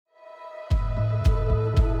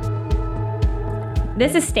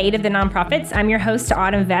This is State of the Nonprofits. I'm your host,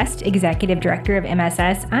 Autumn Vest, Executive Director of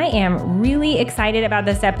MSS. I am really excited about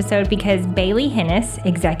this episode because Bailee Hennis,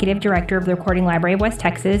 Executive Director of the Recording Library of West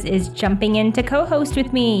Texas, is jumping in to co-host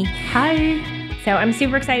with me. Hi. So I'm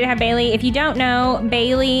super excited to have Bailee. If you don't know,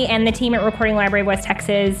 Bailee and the team at Recording Library of West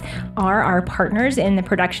Texas are our partners in the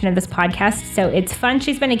production of this podcast. So it's fun.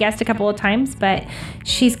 She's been a guest a couple of times, but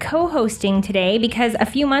she's co-hosting today because a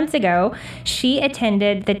few months ago, she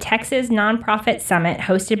attended the Texas Nonprofit Summit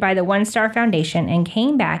hosted by the One Star Foundation and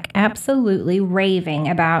came back absolutely raving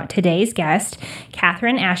about today's guest,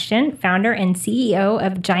 Catherine Ashton, founder and CEO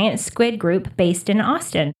of Giant Squid Group based in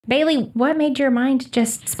Austin. Bailee, what made your mind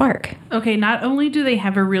just spark? Okay, not only do they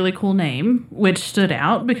have a really cool name, which stood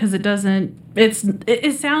out because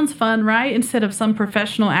it sounds fun, right? Instead of some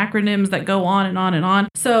professional acronyms that go on and on and on.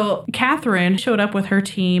 So Catherine showed up with her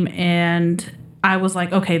team and I was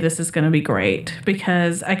like, okay, this is going to be great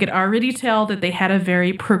because I could already tell that they had a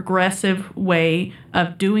very progressive way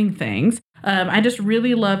of doing things. I just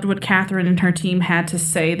really loved what Catherine and her team had to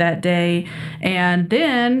say that day. And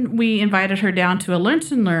then we invited her down to a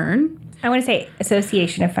lunch and learn. I want to say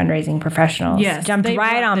Association of Fundraising Professionals. Yes. Jumped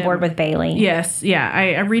right on board with Bailee. Yes. Yeah.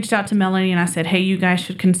 I reached out to Melanie and I said, hey, you guys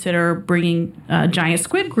should consider bringing Giant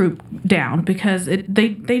Squid Group down because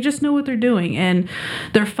they just know what they're doing and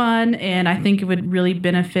they're fun. And I think it would really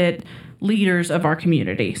benefit leaders of our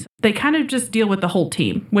community. So they kind of just deal with the whole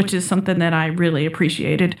team, which is something that I really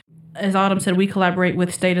appreciated. As Autumn said, we collaborate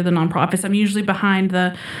with State of the Nonprofits. I'm usually behind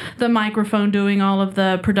the microphone doing all of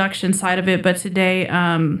the production side of it, but today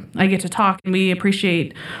I get to talk, and we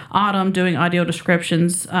appreciate Autumn doing audio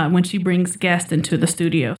descriptions when she brings guests into the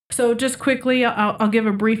studio. So just quickly, I'll give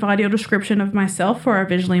a brief audio description of myself for our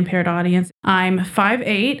visually impaired audience. I'm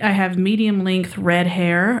 5'8". I have medium-length red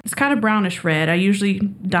hair. It's kind of brownish red. I usually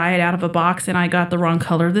dye it out of a box, and I got the wrong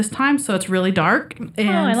color this time, so it's really dark. And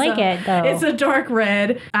I like it, though. It's a dark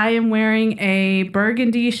red. I am wearing a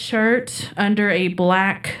burgundy shirt under a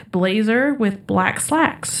black blazer with black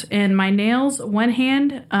slacks. And my nails, one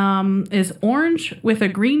hand is orange with a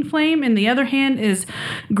green flame, and the other hand is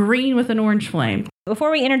green with an orange flame.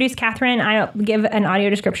 Before we introduce Catherine, I'll give an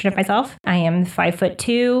audio description of myself. I am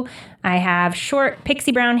 5'2". I have short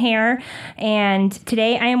pixie brown hair, and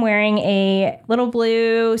today I am wearing a little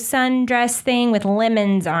blue sundress thing with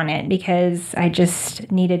lemons on it because I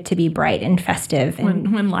just needed to be bright and festive.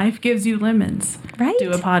 And when life gives you lemons, right?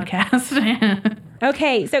 Do a podcast.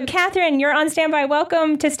 Okay, so Catherine, you're on standby.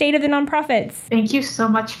 Welcome to State of the Nonprofits. Thank you so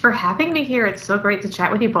much for having me here. It's so great to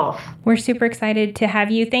chat with you both. We're super excited to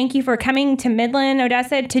have you. Thank you for coming to Midland,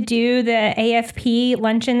 Odessa, to do the AFP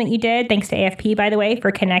luncheon that you did. Thanks to AFP, by the way,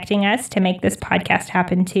 for connecting us to make this podcast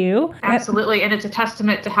happen too. Absolutely, and it's a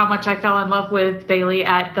testament to how much I fell in love with Bailee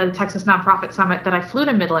at the Texas Nonprofit Summit that I flew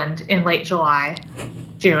to Midland in late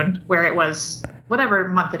June, where it was whatever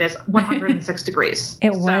month it is, 106 degrees.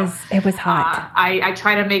 It was hot. I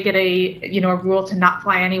try to make it a rule to not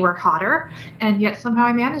fly anywhere hotter, and yet somehow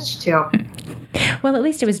I managed to. Well, at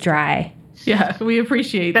least it was dry. Yeah, we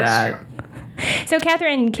appreciate That's that. True. So,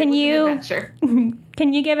 Catherine, can you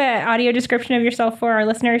give an audio description of yourself for our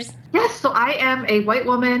listeners? Yes, so I am a white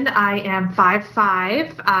woman. I am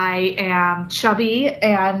 5'5". I am chubby,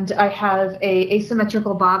 and I have a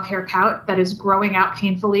asymmetrical bob haircut that is growing out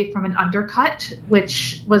painfully from an undercut,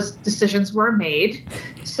 decisions were made.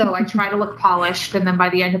 So I try to look polished, and then by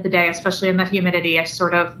the end of the day, especially in the humidity, I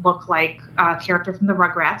sort of look like a character from the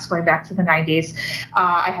Rugrats, going back to the 90s.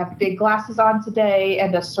 I have big glasses on today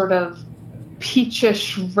and a sort of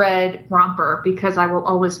peachish red romper because I will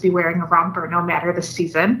always be wearing a romper no matter the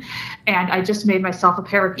season. And I just made myself a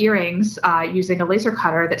pair of earrings using a laser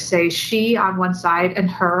cutter that say she on one side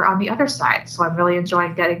and her on the other side. So I'm really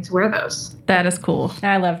enjoying getting to wear those. That is cool.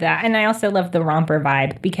 I love that. And I also love the romper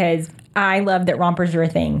vibe because I love that rompers are a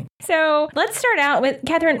thing. So let's start out with,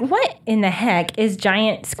 Catherine, what in the heck is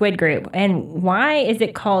Giant Squid Group and why is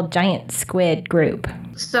it called Giant Squid Group?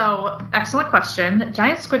 So, excellent question.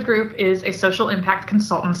 Giant Squid Group is a social impact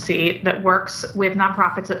consultancy that works with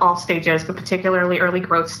nonprofits at all stages, but particularly early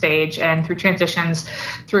growth stage and through transitions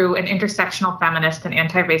through an intersectional feminist and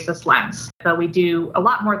anti-racist lens. So we do a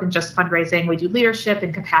lot more than just fundraising. We do leadership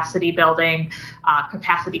and capacity building,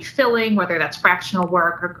 capacity filling, whether that's fractional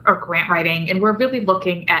work or grant writing. And we're really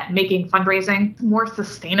looking at making fundraising more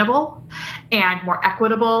sustainable and more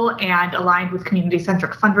equitable and aligned with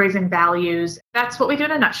community-centric fundraising values. That's what we do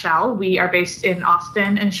in a nutshell. We are based in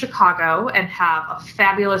Austin and Chicago and have a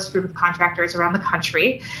fabulous group of contractors around the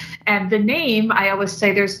country. And the name, I always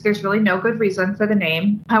say there's really no good reason for the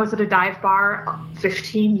name. I was at a dive bar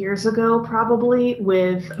 15 years ago, probably,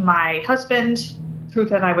 with my husband,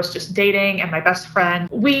 Truth and I was just dating, and my best friend,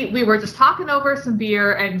 we were just talking over some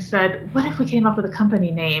beer and said, what if we came up with a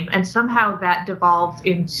company name? And somehow that devolved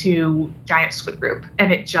into Giant Squid Group,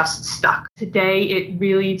 and it just stuck. Today, it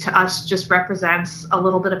really, to us, just represents a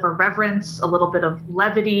little bit of irreverence, a little bit of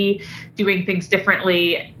levity, doing things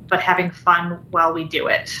differently, but having fun while we do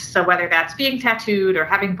it. So whether that's being tattooed or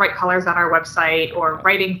having bright colors on our website or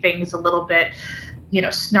writing things a little bit,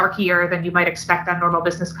 snarkier than you might expect on normal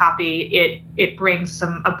business copy, it brings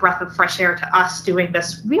a breath of fresh air to us doing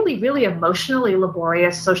this really, really emotionally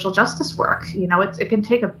laborious social justice work. It can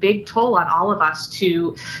take a big toll on all of us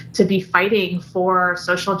to be fighting for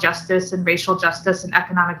social justice and racial justice and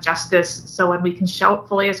economic justice. So when we can show up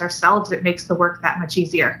fully as ourselves, it makes the work that much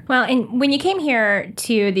easier. Well, and when you came here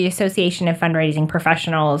to the Association of Fundraising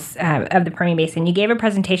Professionals of the Permian Basin, you gave a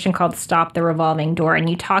presentation called Stop the Revolving Door, and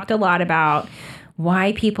you talked a lot about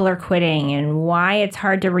why people are quitting and why it's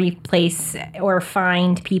hard to replace or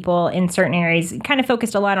find people in certain areas. It kind of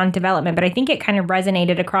focused a lot on development, but I think it kind of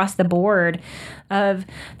resonated across the board of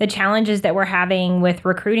the challenges that we're having with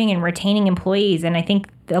recruiting and retaining employees. And I think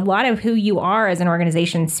a lot of who you are as an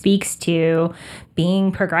organization speaks to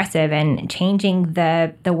being progressive and changing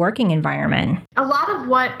the working environment. A lot of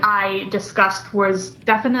what I discussed was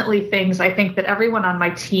definitely things I think that everyone on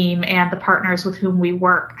my team and the partners with whom we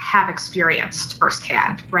work have experienced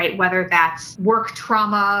firsthand, right? Whether that's work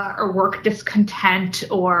trauma or work discontent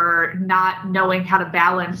or not knowing how to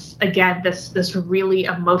balance, again, this really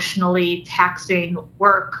emotionally taxing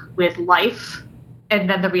work with life. And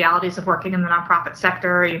then the realities of working in the nonprofit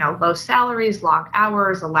sector, low salaries, long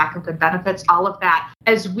hours, a lack of good benefits, all of that.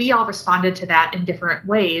 As we all responded to that in different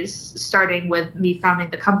ways, starting with me founding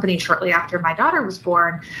the company shortly after my daughter was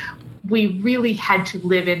born, we really had to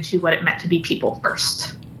live into what it meant to be people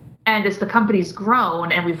first. And as the company's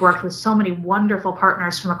grown and we've worked with so many wonderful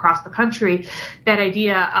partners from across the country, that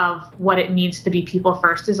idea of what it means to be people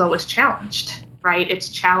first is always challenged. Right? It's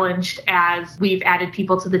challenged as we've added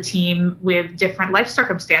people to the team with different life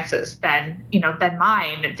circumstances than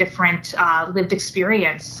mine, different lived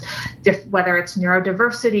experience, whether it's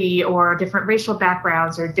neurodiversity or different racial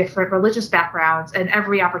backgrounds or different religious backgrounds. And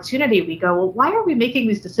every opportunity we go, well, why are we making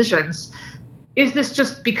these decisions? Is this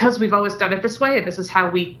just because we've always done it this way and this is how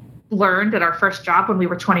we learned at our first job when we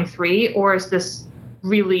were 23? Or is this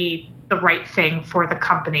really the right thing for the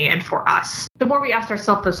company and for us? The more we asked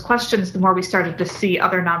ourselves those questions, the more we started to see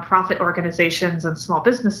other nonprofit organizations and small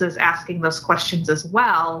businesses asking those questions as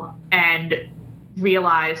well, and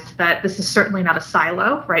realized that this is certainly not a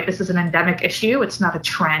silo, right? This is an endemic issue. It's not a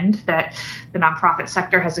trend, that the nonprofit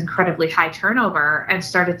sector has incredibly high turnover, and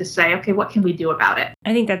started to say, okay, what can we do about it?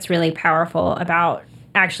 I think that's really powerful about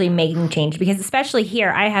actually making change, because especially here,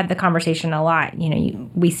 I had the conversation a lot.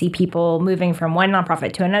 We see people moving from one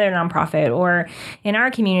nonprofit to another nonprofit, or in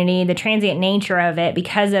our community, the transient nature of it,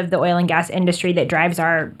 because of the oil and gas industry that drives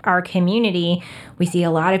our community, we see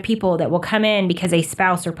a lot of people that will come in because a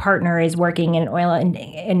spouse or partner is working in oil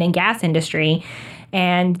and gas industry.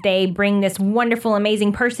 And they bring this wonderful,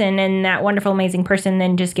 amazing person, and that wonderful, amazing person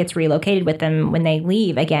then just gets relocated with them when they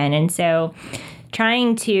leave again. And so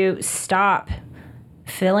trying to stop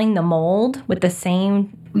filling the mold with the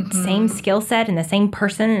same skill set and the same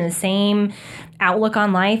person and the same outlook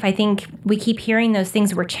on life. I think we keep hearing those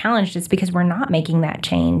things. We're challenged. It's because we're not making that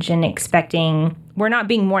change and we're not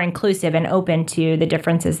being more inclusive and open to the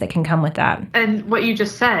differences that can come with that. And what you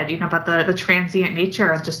just said, about the transient nature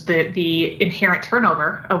of just the inherent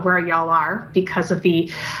turnover of where y'all are because of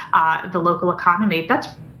the local economy, that's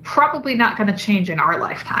probably not going to change in our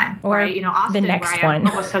lifetime. Or right? Austin, the next one.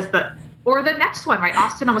 Almost has or the next one, right?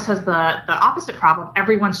 Austin almost has the opposite problem.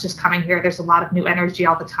 Everyone's just coming here. There's a lot of new energy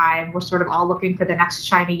all the time. We're sort of all looking for the next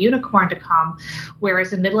shiny unicorn to come.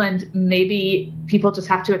 Whereas in Midland, maybe people just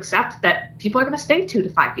have to accept that people are going to stay 2 to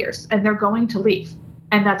 5 years and they're going to leave.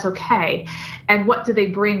 And that's okay. And what do they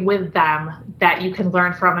bring with them that you can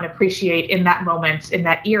learn from and appreciate in that moment, in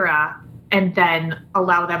that era, and then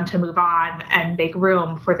allow them to move on and make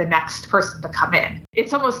room for the next person to come in?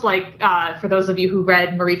 It's almost like, for those of you who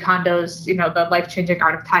read Marie Kondo's, The Life-Changing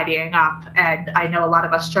Art of Tidying Up, and I know a lot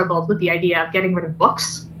of us struggled with the idea of getting rid of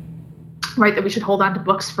books, right? That we should hold on to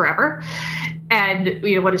books forever. And,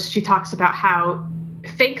 she talks about how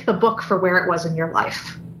thank the book for where it was in your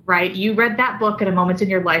life, right? You read that book at a moment in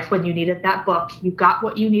your life when you needed that book. You got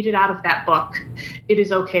what you needed out of that book. It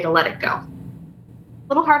is okay to let it go.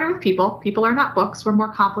 little harder with people. People are not books. We're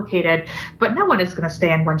more complicated, but no one is going to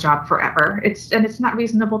stay in one job forever. It's not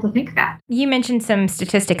reasonable to think that. You mentioned some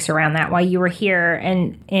statistics around that while you were here.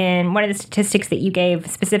 And one of the statistics that you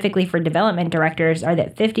gave specifically for development directors are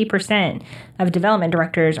that 50% of development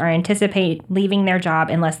directors are anticipate leaving their job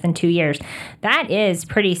in less than 2 years. That is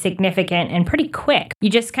pretty significant and pretty quick. You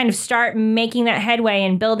just kind of start making that headway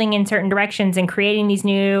and building in certain directions and creating these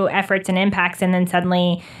new efforts and impacts, and then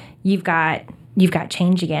suddenly you've got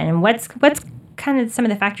change again. And what's kind of some of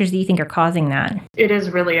the factors that you think are causing that? It is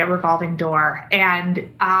really a revolving door. And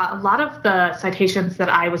a lot of the citations that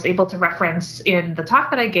I was able to reference in the talk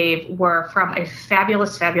that I gave were from a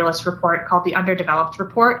fabulous, fabulous report called the Underdeveloped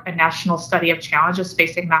Report, a national study of challenges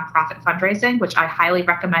facing nonprofit fundraising, which I highly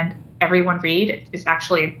recommend everyone read. It is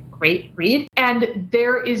actually a great read. And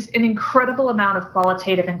there is an incredible amount of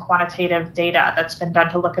qualitative and quantitative data that's been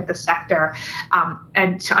done to look at the sector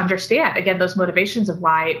and to understand, again, those motivations of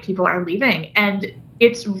why people are leaving. And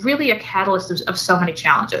it's really a catalyst of so many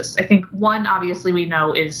challenges. I think one, obviously, we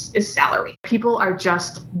know is salary. People are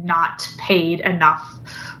just not paid enough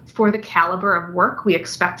for the caliber of work we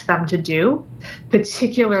expect them to do,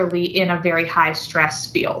 particularly in a very high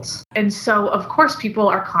stress field. And so, of course, people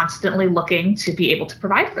are constantly looking to be able to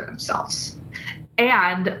provide for themselves.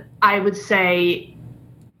 And I would say,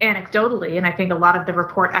 anecdotally, and I think a lot of the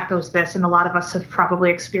report echoes this, and a lot of us have probably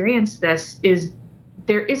experienced this, is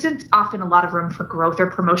there isn't often a lot of room for growth or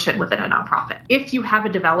promotion within a nonprofit. If you have a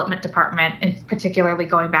development department, and particularly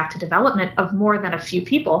going back to development, of more than a few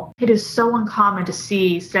people, it is so uncommon to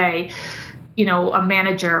see, say, a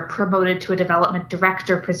manager promoted to a development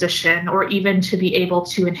director position, or even to be able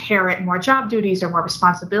to inherit more job duties or more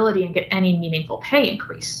responsibility and get any meaningful pay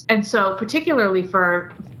increase. And so particularly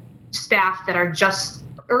for staff that are just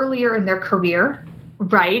earlier in their career,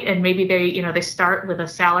 right, and maybe they start with a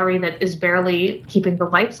salary that is barely keeping the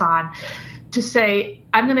lights on, to say,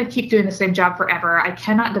 I'm going to keep doing the same job forever. I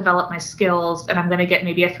cannot develop my skills, and I'm going to get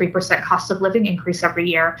maybe a 3% cost of living increase every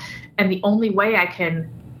year. And the only way I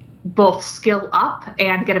can both skill up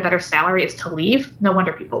and get a better salary is to leave. No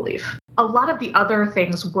wonder people leave. A lot of the other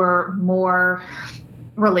things were more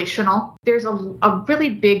relational. There's a really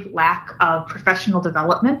big lack of professional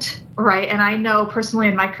development, right? And I know personally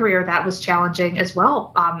in my career that was challenging as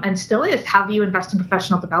well, and still is. How do you invest in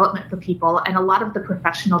professional development for people? And a lot of the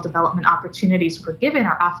professional development opportunities we're given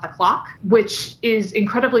are off the clock, which is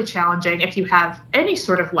incredibly challenging if you have any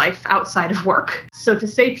sort of life outside of work. So to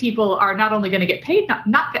say people are not only going to get paid,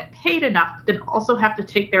 not get paid enough, then also have to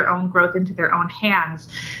take their own growth into their own hands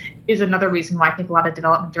is another reason why I think a lot of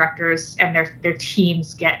development directors and their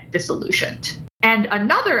teams get disillusioned. And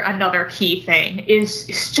another key thing is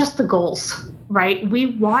just the goals, right?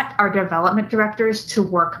 We want our development directors to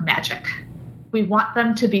work magic. We want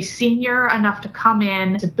them to be senior enough to come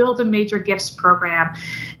in, to build a major gifts program,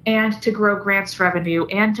 and to grow grants revenue,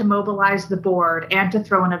 and to mobilize the board, and to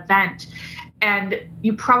throw an event. And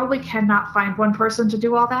you probably cannot find one person to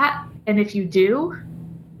do all that. And if you do,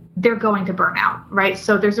 they're going to burn out, right?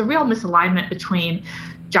 So there's a real misalignment between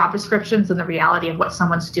job descriptions and the reality of what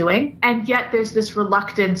someone's doing. And yet there's this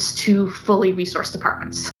reluctance to fully resource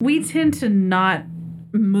departments. We tend to not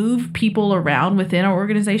move people around within our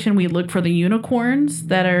organization. We look for the unicorns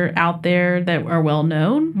that are out there that are well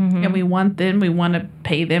known, and we want to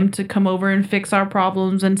pay them to come over and fix our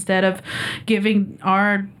problems instead of giving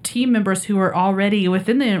our team members who are already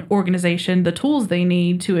within the organization the tools they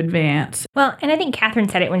need to advance. Well, and I think Catherine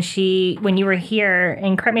said it when you were here,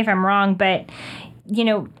 and correct me if I'm wrong, but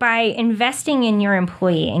by investing in your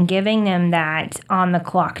employee and giving them that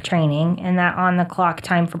on-the-clock training and that on-the-clock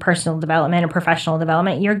time for personal development or professional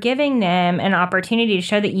development, you're giving them an opportunity to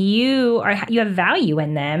show that you have value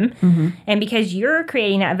in them. And because you're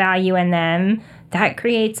creating that value in them, that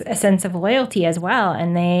creates a sense of loyalty as well,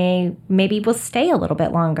 and they maybe will stay a little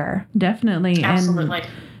bit longer. Definitely. Absolutely.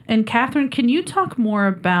 And Catherine, can you talk more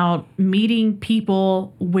about meeting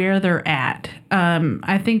people where they're at?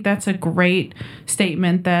 I think that's a great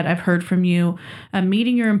statement that I've heard from you,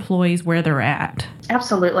 meeting your employees where they're at.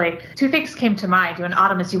 Absolutely. Two things came to mind. You and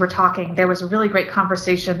Autumn, as you were talking, there was a really great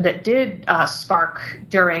conversation that did spark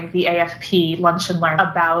during the AFP Lunch and Learn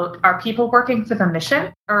about, are people working for the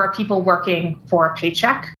mission or are people working for a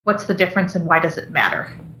paycheck? What's the difference and why does it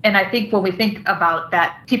matter? And I think when we think about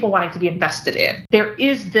that, people wanting to be invested in, there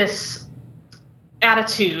is this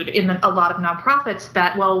attitude in a lot of nonprofits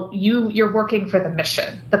that, well, you're working for the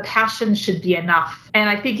mission. The passion should be enough. And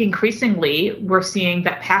I think increasingly we're seeing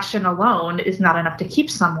that passion alone is not enough to keep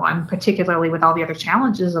someone, particularly with all the other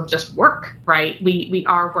challenges of just work, right? We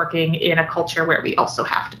are working in a culture where we also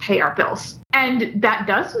have to pay our bills. And that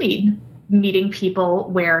does mean meeting people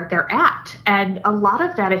where they're at. And a lot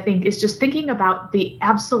of that, I think, is just thinking about the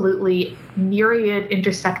absolutely myriad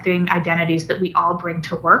intersecting identities that we all bring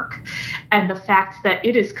to work, and the fact that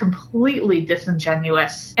it is completely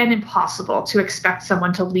disingenuous and impossible to expect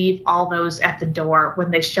someone to leave all those at the door when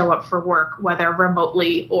they show up for work, whether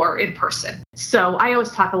remotely or in person. So I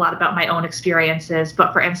always talk a lot about my own experiences,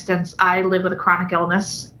 but for instance, I live with a chronic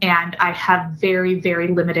illness and I have very, very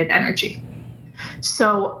limited energy.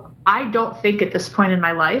 So I don't think at this point in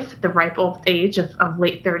my life, the ripe old age of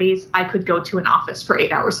late 30s, I could go to an office for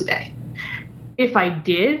 8 hours a day. If I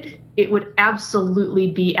did, it would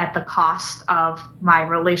absolutely be at the cost of my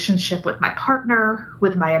relationship with my partner,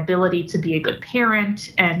 with my ability to be a good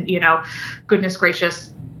parent, and, goodness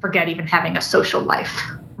gracious, forget even having a social life,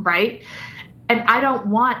 right? And I don't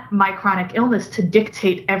want my chronic illness to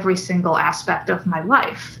dictate every single aspect of my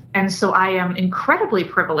life. And so I am incredibly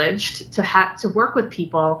privileged to work with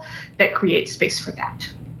people that create space for that,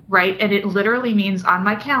 right? And it literally means on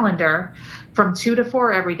my calendar from 2 to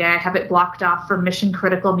 4 every day, I have it blocked off for mission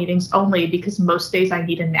critical meetings only, because most days I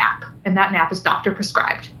need a nap, and that nap is doctor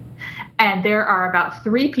prescribed. And there are about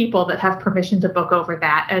 3 people that have permission to book over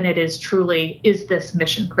that. And it is truly, is this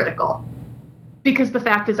mission critical? Because the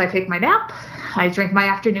fact is I take my nap, I drink my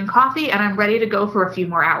afternoon coffee, and I'm ready to go for a few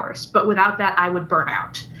more hours. But without that, I would burn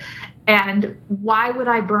out. And why would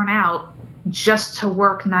I burn out just to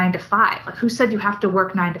work 9 to 5? Like, who said you have to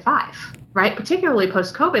work 9 to 5, right? Particularly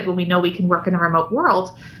post-COVID, when we know we can work in a remote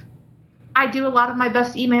world. I do a lot of my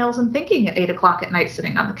best emails and thinking at 8 o'clock at night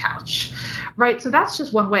sitting on the couch, right? So that's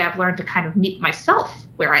just one way I've learned to kind of meet myself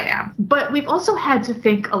where I am. But we've also had to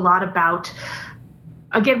think a lot about,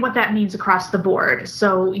 again, what that means across the board.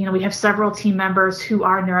 So, we have several team members who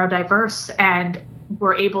are neurodiverse, and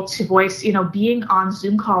we're able to voice, being on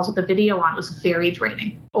Zoom calls with a video on was very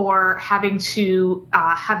draining, or having to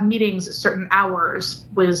have meetings at certain hours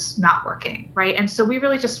was not working, right? And so we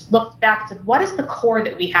really just looked back to what is the core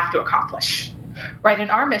that we have to accomplish, right? And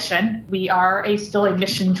our mission, we are still a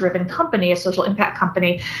mission-driven company, a social impact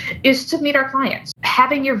company, is to meet our clients.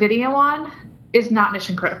 Having your video on is not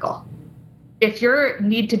mission critical. If you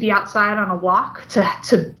need to be outside on a walk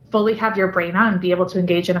to fully have your brain on and be able to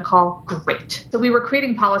engage in a call, great. So we were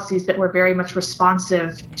creating policies that were very much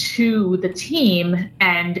responsive to the team,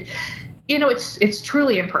 and it's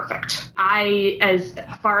truly imperfect. As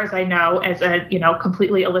far as I know, as a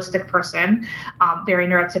completely holistic person, very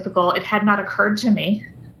neurotypical, it had not occurred to me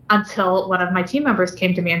until one of my team members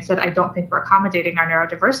came to me and said, I don't think we're accommodating our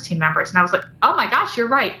neurodiverse team members. And I was like, oh my gosh, you're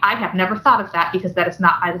right. I have never thought of that, because that is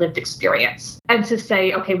not my lived experience. And to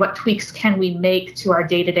say, okay, what tweaks can we make to our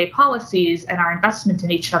day-to-day policies and our investment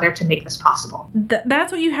in each other to make this possible?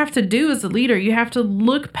 That's what you have to do as a leader. You have to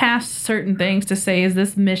look past certain things to say, is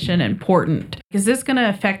this mission important? Is this going to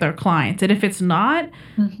affect our clients? And if it's not,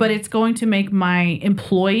 but it's going to make my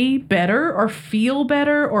employee better or feel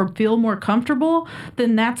more comfortable,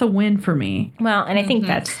 then that's a win for me. Well, and I think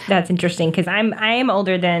that's interesting, because I am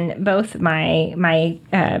older than both my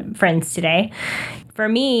friends today. For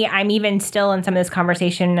me, I'm even still in some of this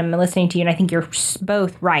conversation. I'm listening to you, and I think you're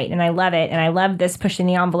both right, and I love it. And I love this pushing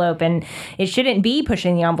the envelope, and it shouldn't be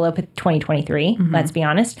pushing the envelope at 2023. Let's be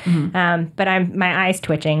honest. But my eyes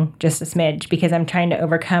twitching just a smidge, because I'm trying to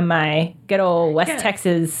overcome my good old West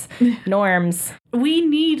Texas norms. We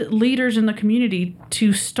need leaders in the community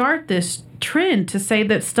to start this trend, to say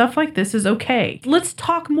that stuff like this is okay. Let's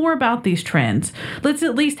talk more about these trends. Let's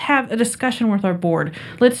at least have a discussion with our board.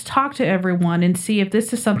 Let's talk to everyone and see if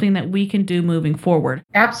this is something that we can do moving forward.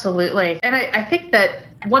 Absolutely. And I think that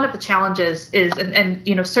one of the challenges is,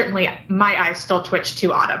 and certainly my eyes still twitch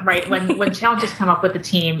too, Autumn, right? When challenges come up with the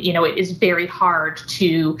team, it is very hard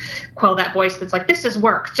to quell that voice that's like, this is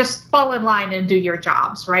work, just fall in line and do your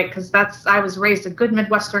jobs, right? Because I was raised a good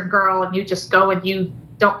Midwestern girl, and you just go and you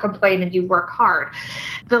don't complain and you work hard.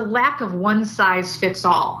 The lack of one size fits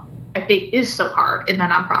all, I think, is so hard in the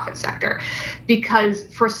nonprofit sector, because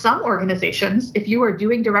for some organizations, if you are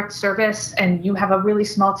doing direct service and you have a really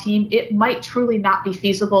small team, it might truly not be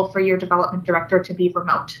feasible for your development director to be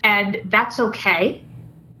remote. And that's okay.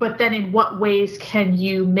 But then in what ways can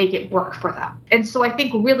you make it work for them? And so I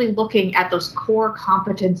think really looking at those core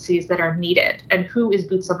competencies that are needed and who is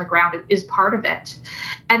boots on the ground is part of it.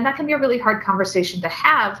 And that can be a really hard conversation to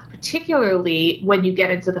have, particularly when you get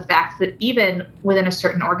into the fact that even within a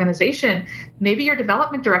certain organization, Maybe your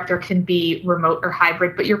development director can be remote or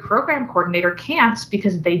hybrid, but your program coordinator can't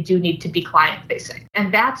because they do need to be client facing.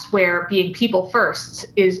 And that's where being people first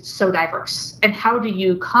is so diverse. And how do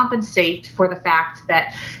you compensate for the fact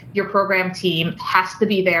that your program team has to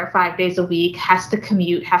be there 5 days a week, has to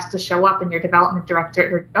commute, has to show up, and your development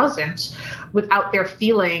director doesn't, without their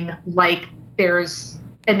feeling like there's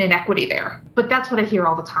an inequity there. But that's what I hear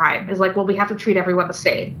all the time is like, well, we have to treat everyone the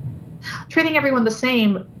same. Treating everyone the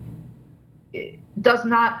same does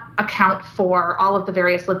not account for all of the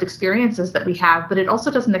various lived experiences that we have, but it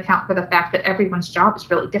also doesn't account for the fact that everyone's job is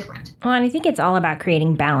really different. Well, and I think it's all about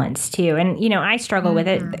creating balance too. And, I struggle with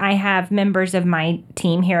it. I have members of my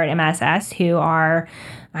team here at MSS who I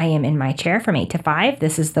am in my chair from 8 to 5.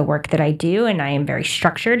 This is the work that I do, and I am very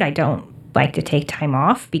structured. I don't like to take time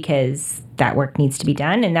off because that work needs to be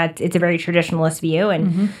done. And it's a very traditionalist view.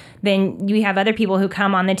 And then you have other people who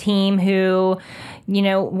come on the team who,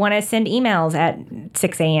 want to send emails at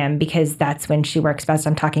 6 a.m. because that's when she works best.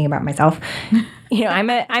 I'm talking about myself. I'm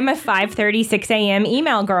a 5:30, 6 a.m.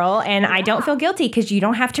 email girl, and I don't feel guilty because you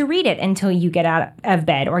don't have to read it until you get out of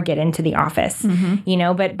bed or get into the office,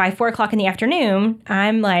 but by 4 o'clock in the afternoon,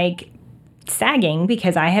 I'm like sagging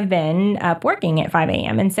because I have been up working at 5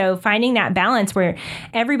 a.m. And so finding that balance where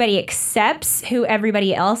everybody accepts who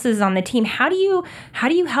everybody else is on the team. How do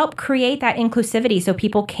you help create that inclusivity so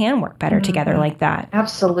people can work better together like that?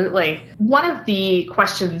 Absolutely. One of the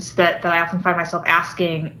questions that I often find myself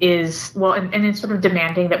asking is, well, and in sort of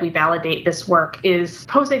demanding that we validate this work, is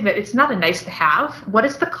posing that it's not a nice to have. What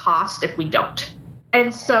is the cost if we don't?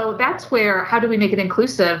 And so that's where, how do we make it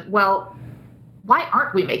inclusive? Well, why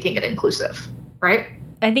aren't we making it inclusive, right?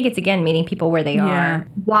 I think it's, again, meeting people where they are.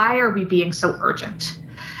 Why are we being so urgent?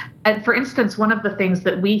 And for instance, one of the things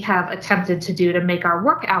that we have attempted to do to make our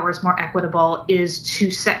work hours more equitable is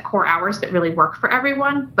to set core hours that really work for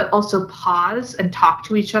everyone, but also pause and talk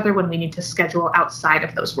to each other when we need to schedule outside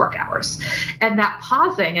of those work hours. And that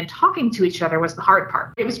pausing and talking to each other was the hard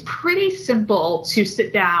part. It was pretty simple to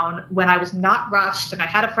sit down when I was not rushed and I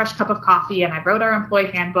had a fresh cup of coffee and I wrote our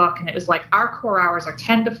employee handbook, and it was like, our core hours are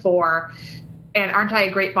 10 to 4. And aren't I a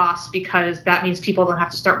great boss because that means people don't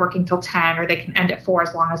have to start working till 10 or they can end at 4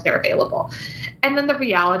 as long as they're available. And then the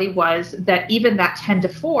reality was that even that 10 to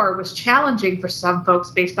 4 was challenging for some folks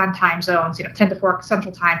based on time zones, 10 to 4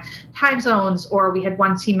 Central time zones. Or we had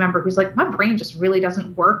one team member who's like, my brain just really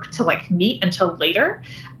doesn't work to meet until later.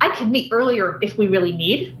 I can meet earlier if we really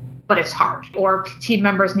need, but it's hard. Or team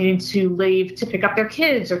members needing to leave to pick up their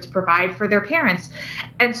kids or to provide for their parents.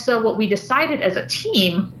 And so what we decided as a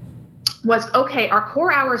team was, okay, our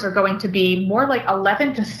core hours are going to be more like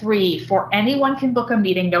 11 to 3 for anyone can book a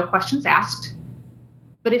meeting, no questions asked.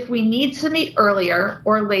 But if we need to meet earlier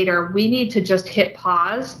or later, we need to just hit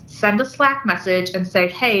pause, send a Slack message and say,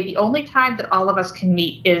 hey, the only time that all of us can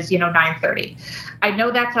meet is, 9:30. I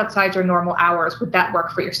know that's outside your normal hours. Would that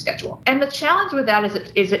work for your schedule? And the challenge with that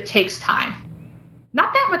is it takes time.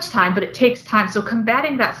 Not that much time, but it takes time. So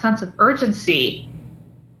combating that sense of urgency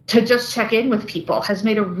to just check in with people has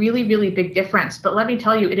made a really, really big difference. But let me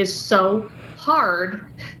tell you, it is so hard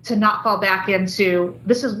to not fall back into,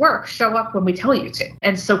 this is work, show up when we tell you to.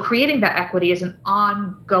 And so creating that equity is an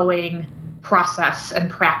ongoing process and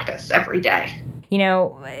practice every day.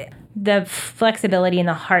 The flexibility and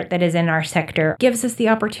the heart that is in our sector gives us the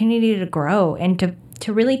opportunity to grow and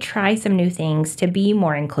to really try some new things, to be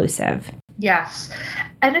more inclusive. Yes.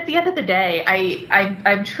 And at the end of the day,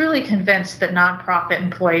 I'm truly convinced that nonprofit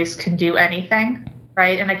employees can do anything,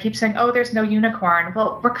 right? And I keep saying, oh, there's no unicorn.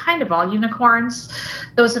 Well, we're kind of all unicorns.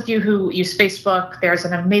 Those of you who use Facebook, there's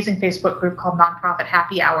an amazing Facebook group called Nonprofit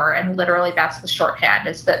Happy Hour. And literally that's the shorthand,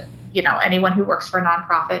 is that, anyone who works for a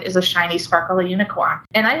nonprofit is a shiny, sparkly unicorn.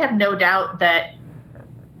 And I have no doubt that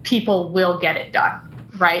people will get it done.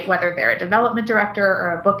 Right? Whether they're a development director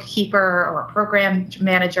or a bookkeeper or a program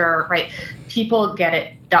manager, right? People get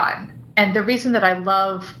it done. And the reason that I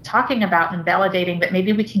love talking about and validating that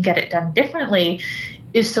maybe we can get it done differently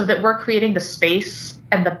is so that we're creating the space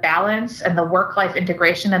and the balance and the work-life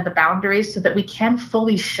integration and the boundaries so that we can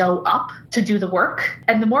fully show up to do the work.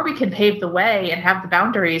 And the more we can pave the way and have the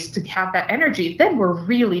boundaries to have that energy, then we're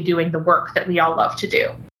really doing the work that we all love to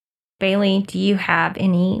do. Bailee, do you have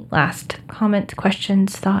any last comments,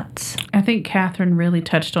 questions, thoughts? I think Catherine really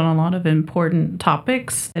touched on a lot of important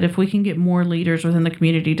topics. That if we can get more leaders within the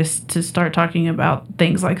community to start talking about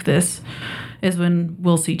things like this, is when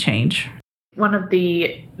we'll see change. One of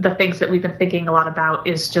the things that we've been thinking a lot about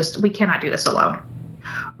is just, we cannot do this alone.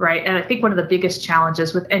 Right. And I think one of the biggest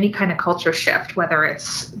challenges with any kind of culture shift, whether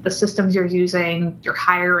it's the systems you're using, your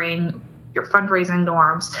hiring, your fundraising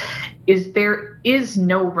norms, is there is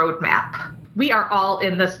no roadmap we are all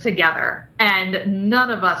in this together, and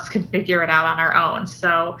none of us can figure it out on our own.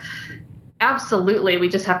 So absolutely, we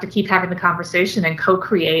just have to keep having the conversation and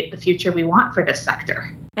co-create the future we want for this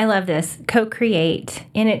sector. I love this. Co-create,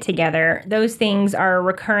 in it together. Those things are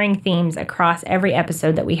recurring themes across every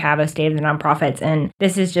episode that we have of State of the Nonprofits. And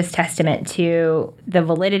this is just testament to the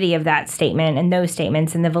validity of that statement and those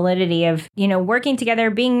statements, and the validity of, working together,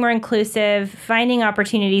 being more inclusive, finding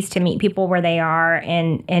opportunities to meet people where they are,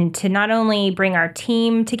 and to not only bring our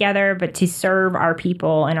team together, but to serve our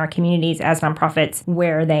people and our communities as nonprofits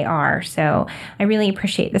where they are. So I really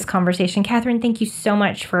appreciate this conversation. Catherine, thank you so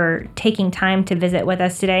much for taking time to visit with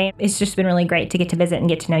us today. It's just been really great to get to visit and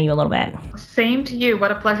get to know you a little bit. Same to you.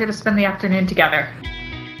 What a pleasure to spend the afternoon together.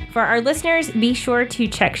 For our listeners, be sure to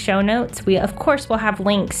check show notes. We, of course, will have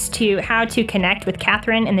links to how to connect with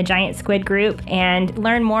Catherine and the Giant Squid Group and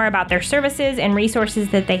learn more about their services and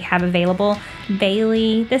resources that they have available.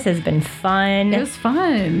 Bailee, this has been fun. It was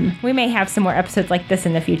fun. We may have some more episodes like this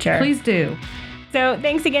in the future. Please do. So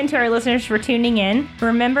thanks again to our listeners for tuning in.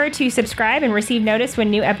 Remember to subscribe and receive notice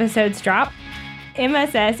when new episodes drop.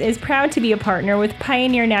 MSS is proud to be a partner with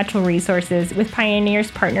Pioneer Natural Resources. With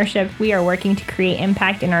Pioneer's partnership, we are working to create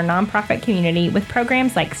impact in our nonprofit community with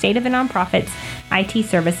programs like State of the Nonprofits, IT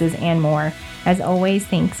services, and more. As always,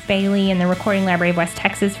 thanks Bailee and the Recording Library of West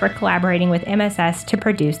Texas for collaborating with MSS to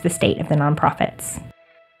produce the State of the Nonprofits.